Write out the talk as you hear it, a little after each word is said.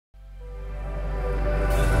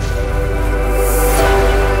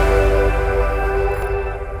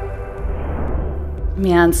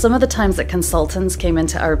Man, some of the times that consultants came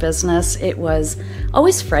into our business, it was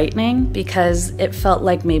always frightening because it felt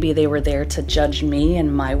like maybe they were there to judge me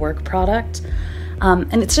and my work product.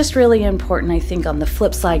 And it's just really important, I think, on the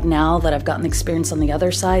flip side now that I've gotten experience on the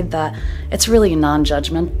other side, that it's really a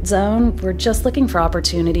non-judgment zone. We're just looking for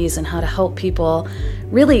opportunities and how to help people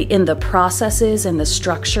really in the processes and the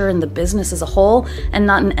structure and the business as a whole, and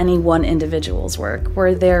not in any one individual's work.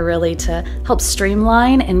 We're there really to help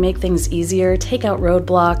streamline and make things easier, take out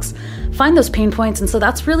roadblocks, find those pain points. And so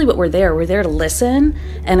that's really what we're there. We're there to listen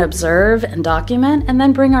and observe and document, and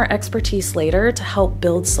then bring our expertise later to help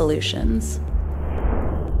build solutions.